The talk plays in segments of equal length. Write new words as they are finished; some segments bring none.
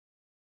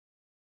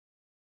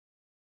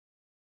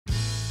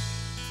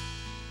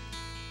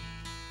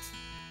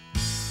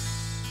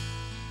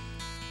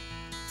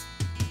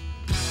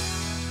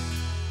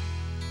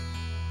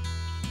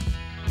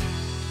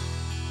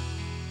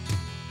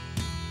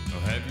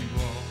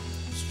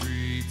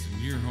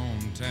your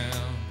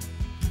hometown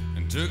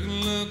and took a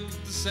look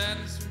at the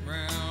sadness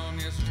around.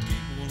 Yes, there's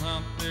people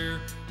out there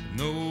with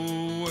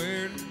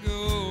nowhere to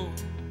go.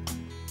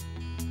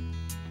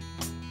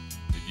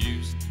 It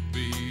used to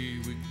be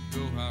we could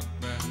go out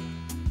back,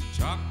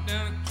 chop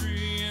down a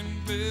tree and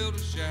build a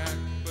shack,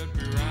 but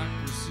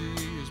bureaucracy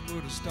has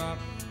put a stop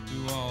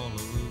to all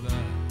of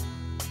that.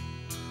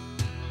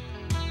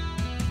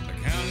 The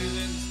counties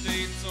and the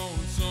states own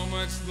so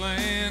much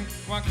land.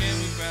 Why can't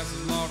we pass a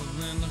law to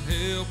lend a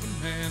helping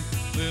hand?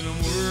 Let them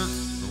work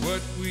for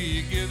what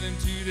we give them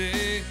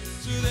today,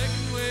 so they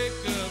can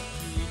wake up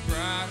to a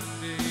brighter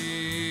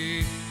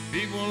day.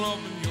 People,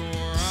 open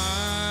your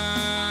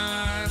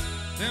eyes,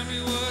 tell me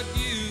what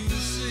you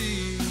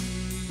see.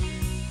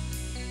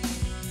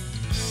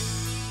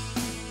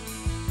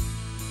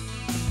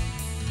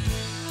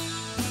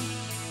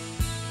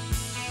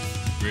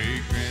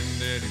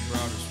 Great-granddaddy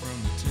brought us from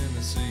the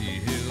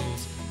Tennessee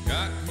hills,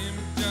 got him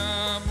a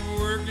job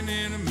working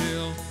in a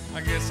mill.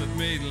 I guess it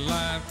made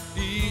life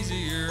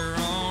easier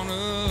on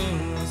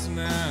us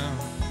now.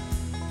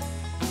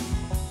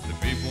 The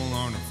people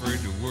aren't afraid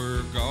to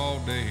work all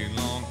day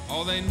long.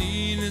 All they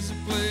need is a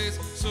place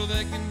so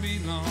they can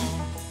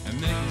belong, and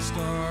they can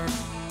start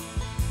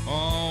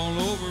all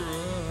over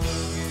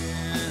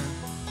again.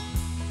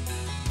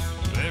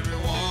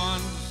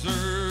 Everyone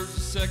deserves a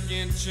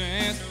second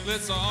chance.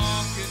 Let's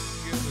all get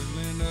together,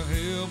 lend a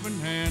helping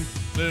hand.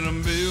 Let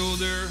them build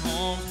their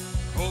home,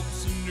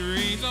 hopes and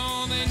dreams.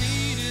 All they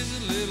need is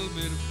a little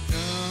bit of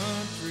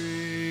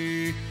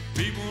country.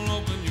 People,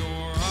 open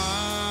your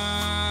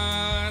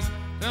eyes,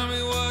 tell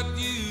me what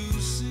you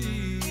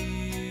see.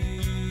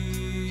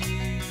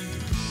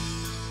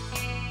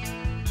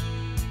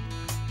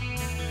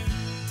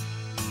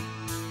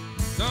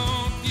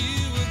 Don't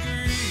you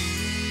agree?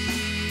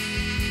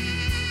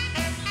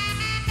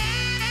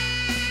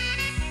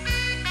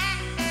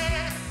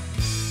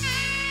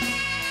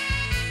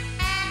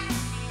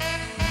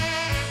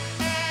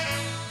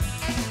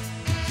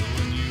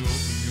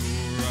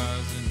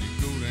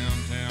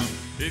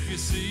 If you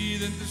see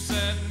that there's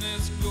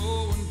sadness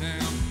going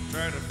down,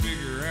 try to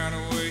figure out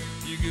a way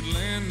you could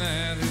lend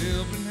that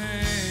helping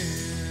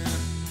hand.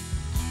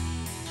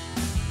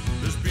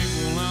 There's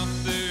people out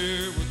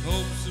there with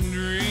hopes and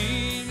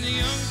dreams,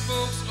 young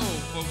folks,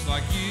 old folks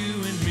like you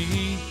and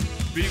me.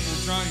 People,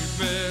 try your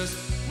best,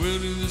 we'll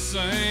do the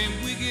same.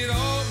 We could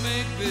all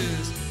make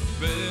this a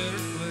better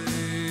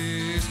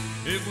place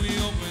if we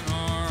open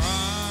our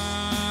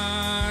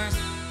eyes.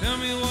 Tell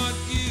me what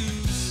you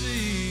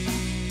see.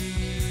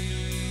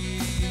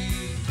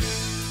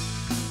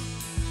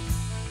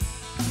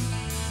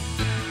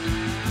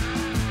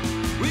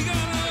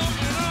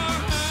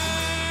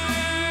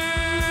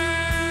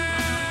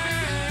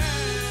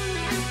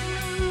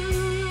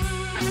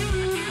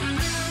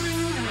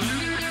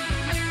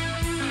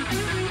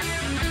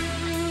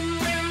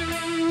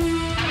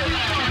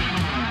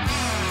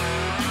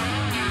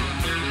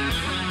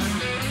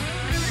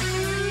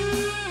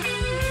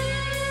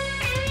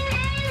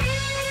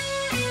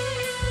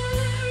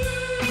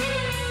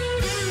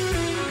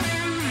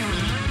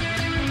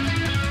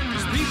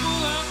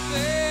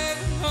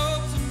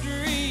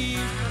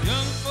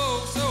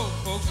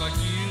 Like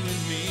you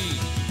and me,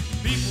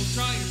 people,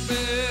 try your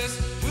best,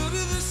 we'll do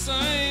the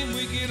same.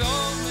 We could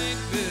all make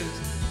this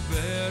a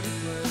better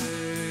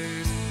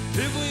place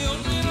if we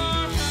open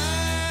our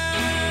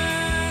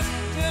eyes.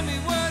 Tell me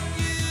what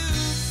you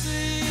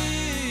see.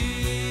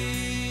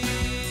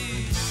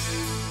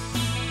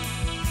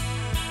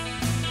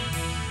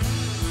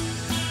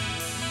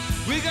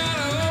 We gotta